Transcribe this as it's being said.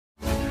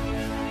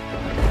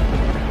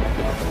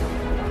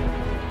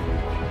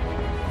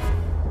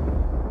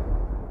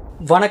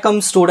வணக்கம்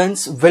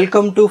students,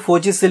 welcome to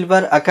 4G Silver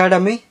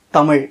Academy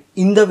Tamil.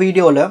 இந்த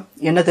வீடியோல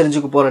என்ன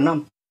தெரிஞ்சுக்க போறேன்னா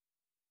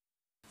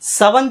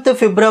 7th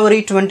February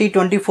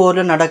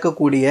 2024ல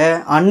நடக்கக்கூடிய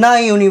அண்ணா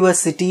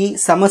university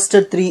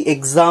semester 3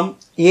 exam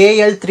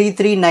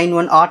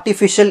AL3391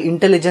 artificial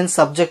intelligence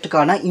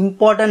சப்ஜெக்ட்டுக்கான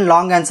important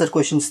long answer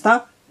questions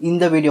தான்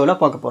இந்த வீடியோல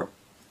பார்க்க போறோம்.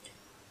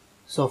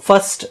 ஸோ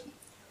ஃபர்ஸ்ட்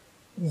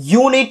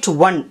யூனிட்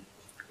 1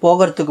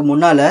 போகிறதுக்கு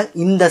முன்னால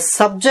இந்த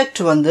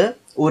சப்ஜெக்ட் வந்து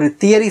ஒரு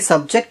தியரி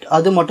சப்ஜெக்ட்,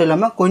 அது மட்டும்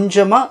இல்லாமல்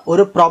கொஞ்சமாக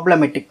ஒரு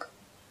ப்ராப்ளமேட்டிக்.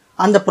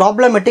 அந்த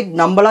ப்ராப்ளமேட்டிக்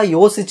நம்மளா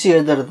யோசிச்சு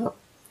எழுதுறது.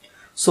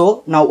 ஸோ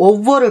நான்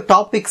ஒவ்வொரு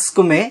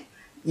டாபிக்ஸ்க்குமே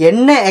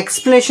என்ன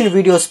எக்ஸ்பிளனேஷன்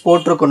வீடியோஸ்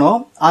போட்டிருக்கணும்,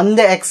 அந்த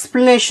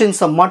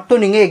எக்ஸ்பிளனேஷன்ஸை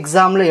மட்டும் நீங்கள்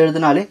எக்ஸாமில்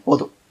எழுதினாலே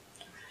போதும்.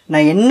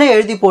 நான் என்ன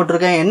எழுதி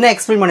போட்டிருக்கேன், என்ன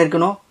எக்ஸ்பிளைன்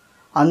பண்ணியிருக்கணும்,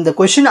 அந்த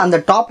கொஷின், அந்த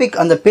டாபிக்,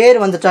 அந்த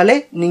பேர் வந்துட்டாலே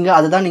நீங்கள்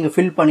அதுதான் நீங்கள்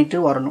ஃபில் பண்ணிட்டு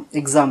வரணும்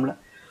எக்ஸாமில்.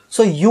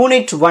 So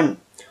unit 1,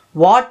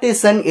 what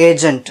is an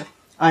agent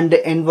and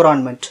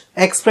environment,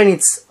 explain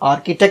its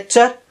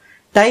architecture,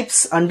 types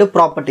and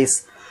properties.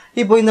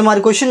 இப்போ இந்த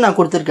மாதிரி கொஸ்டின் நான்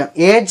கொடுத்துருக்கேன்.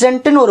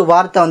 ஏஜென்ட்னு ஒரு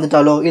வார்த்தை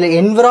வந்துட்டாலோ இல்லை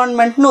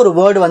என்விரான்மெண்ட்னு ஒரு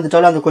வேர்டு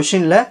வந்துட்டாலோ அந்த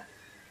கொஸ்டினில்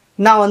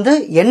நான் வந்து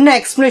என்ன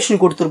எக்ஸ்பிளனேஷன்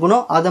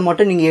கொடுத்துருக்கணும் அதை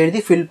மட்டும் நீங்கள்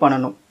எழுதி ஃபில்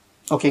பண்ணணும்.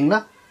 ஓகேங்களா?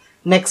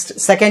 Next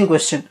second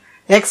question,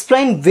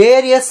 explain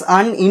various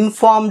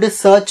uninformed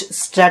search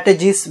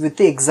strategies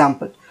with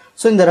example.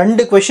 So இந்த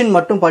ரெண்டு கொஸ்டின்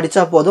மட்டும்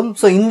படித்தா போதும்.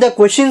 ஸோ இந்த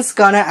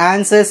கொஸ்டின்ஸ்க்கான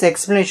ஆன்சர்ஸ்,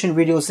 எக்ஸ்பிளனேஷன்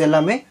வீடியோஸ்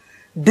எல்லாமே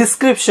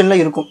டிஸ்கிரிப்ஷன்ல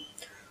இருக்கும்.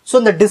 ஸோ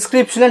இந்த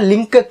டிஸ்கிரிப்ஷன்ல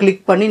லிங்கை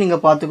கிளிக் பண்ணி நீங்க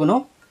பாத்துக்கணும்.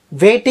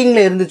 வெயிட்டிங்ல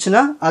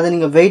இருந்துச்சுன்னா அதை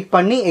நீங்க வெயிட்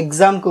பண்ணி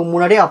எக்ஸாமுக்கு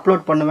முன்னாடியே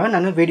அப்லோட் பண்ணுவேன்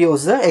நான்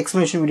வீடியோஸ்,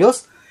 எக்ஸ்பிளனேஷன் வீடியோஸ்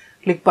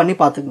கிளிக் பண்ணி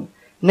பாத்துக்கணும்.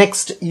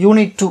 Next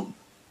unit 2,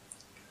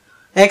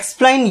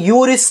 explain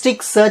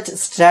heuristic search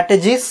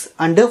strategies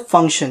and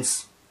functions.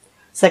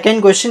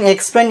 Second question,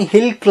 explain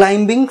hill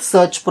climbing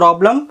search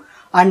problem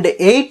and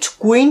 8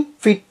 queen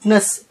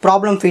fitness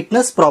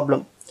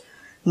problem.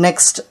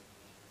 Next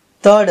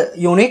third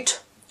unit,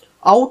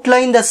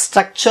 outline the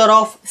structure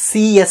of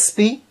CSP,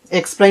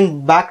 explain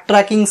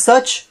backtracking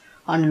search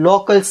and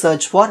local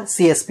search for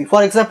CSP.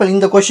 For example,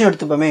 இந்த question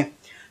எடுத்துப்போமே,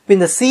 இப்போ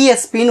இந்த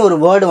CSP ன்னு ஒரு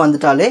word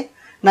வந்துட்டாலே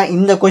நான்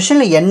இந்த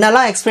கொஸ்டின்ல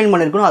என்னெல்லாம் எக்ஸ்பிளைன்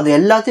பண்ணிருக்கணும் அது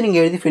எல்லாத்தையும்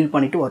நீங்க எழுதி ஃபில்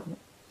பண்ணிட்டு வரணும்.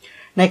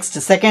 Next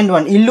second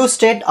one,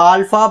 illustrate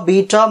alpha,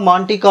 beta,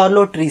 Monte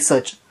Carlo tree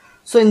search.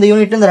 So இந்த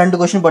யூனிட்ல இந்த ரெண்டு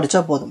கொஸ்டின்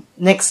படிச்சா போதும்.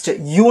 Next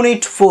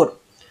unit 4,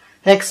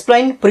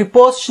 explain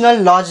prepositional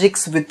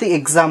logics with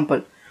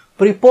example.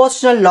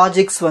 Prepositional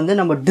logics வந்து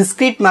நம்ம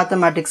டிஸ்கிரீட்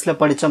மேத்தமேட்டிக்ஸில்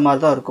படித்த மாதிரி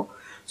தான் இருக்கும்.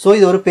 ஸோ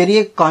இது ஒரு பெரிய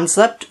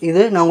கான்செப்ட்.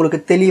 இது நான் உங்களுக்கு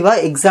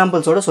தெளிவாக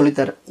எக்ஸாம்பிள்ஸோட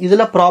சொல்லித்தரேன்.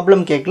 இதில்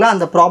ப்ராப்ளம் கேட்கலாம்,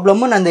 அந்த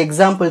ப்ராப்ளமும் நான் அந்த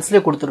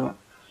எக்ஸாம்பிள்ஸ்லேயே கொடுத்துருவேன்.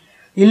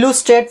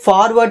 Illustrate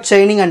forward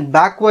chaining and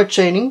backward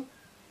chaining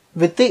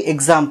with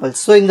examples.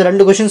 So இந்த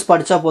ரெண்டு கொஸ்டின்ஸ்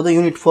படித்தா போதும்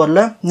unit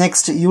 4ல்.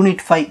 Next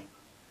unit 5,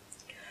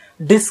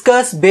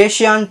 discuss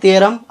பேஷியான்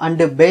theorem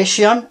and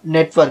பேஷியான்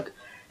network,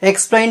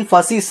 explain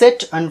Fazi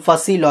set and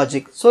Fazi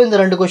logic. So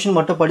இந்த ரெண்டு கொஸ்டின்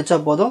மட்டும் படித்தா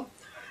போதும்.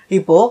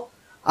 இப்போ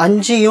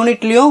 5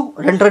 யூனிட்லயும்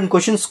ரெண்டு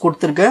கொஸ்டின்ஸ்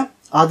கொடுத்துருக்கேன்.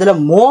 அதுல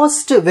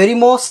வெரி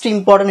மோஸ்ட்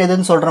இம்பார்ட்டன்ட்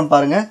எதுன்னு சொல்றேன்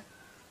பாருங்க.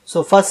 ஸோ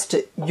ஃபர்ஸ்ட்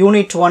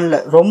யூனிட் 1ல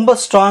ரொம்ப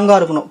ஸ்ட்ராங்கா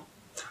இருக்கணும்.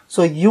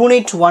 So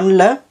unit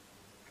 1ல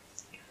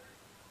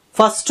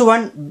first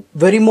one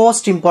very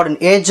most important,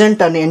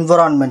 agent and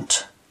environment.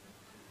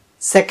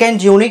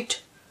 Second unit,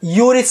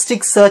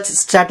 heuristic search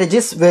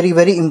strategies, very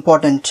very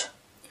important.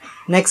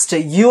 Next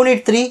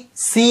unit 3,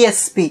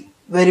 CSP,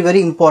 very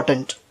very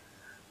important.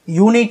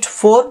 Unit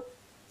 4,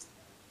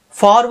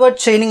 forward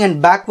chaining and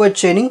backward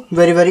chaining,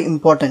 very very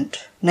important.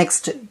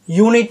 Next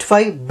unit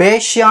 5,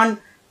 Bayesian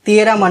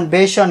theorem and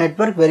Bayesian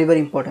network, very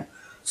very important.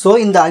 So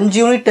இந்த 5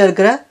 unit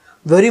இருக்கிற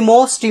very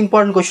most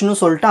important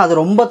கொஸ்டினும் சொல்லிட்டேன். அது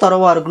ரொம்ப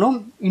தரவா இருக்கணும்.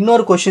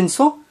 இன்னொரு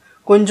கொஸ்டின்ஸும்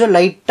கொஞ்சம்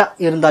லைட்டா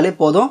இருந்தாலே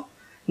போதும்,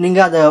 நீங்க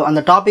அதை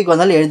அந்த டாபிக்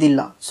வந்தாலும்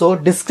எழுதிடலாம். ஸோ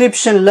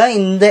டிஸ்கிரிப்ஷன்ல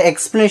இந்த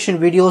எக்ஸ்பிளனேஷன்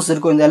வீடியோஸ்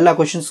இருக்கும். இந்த எல்லா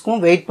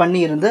கொஸ்டின்ஸ்க்கும் வெயிட்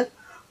பண்ணி இருந்து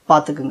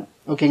பார்த்துக்குங்க.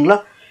 ஓகேங்களா?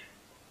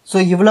 ஸோ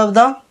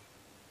இவ்வளவுதான்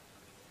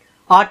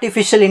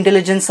artificial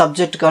intelligence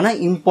subject-க்கான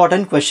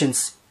important questions.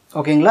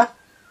 ஓகேங்களா?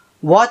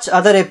 Watch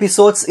other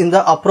episodes in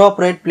the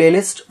appropriate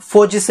playlist.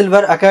 4G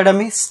Silver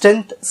Academy,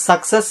 Strength,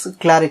 Success,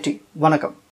 Clarity. வணக்கம்.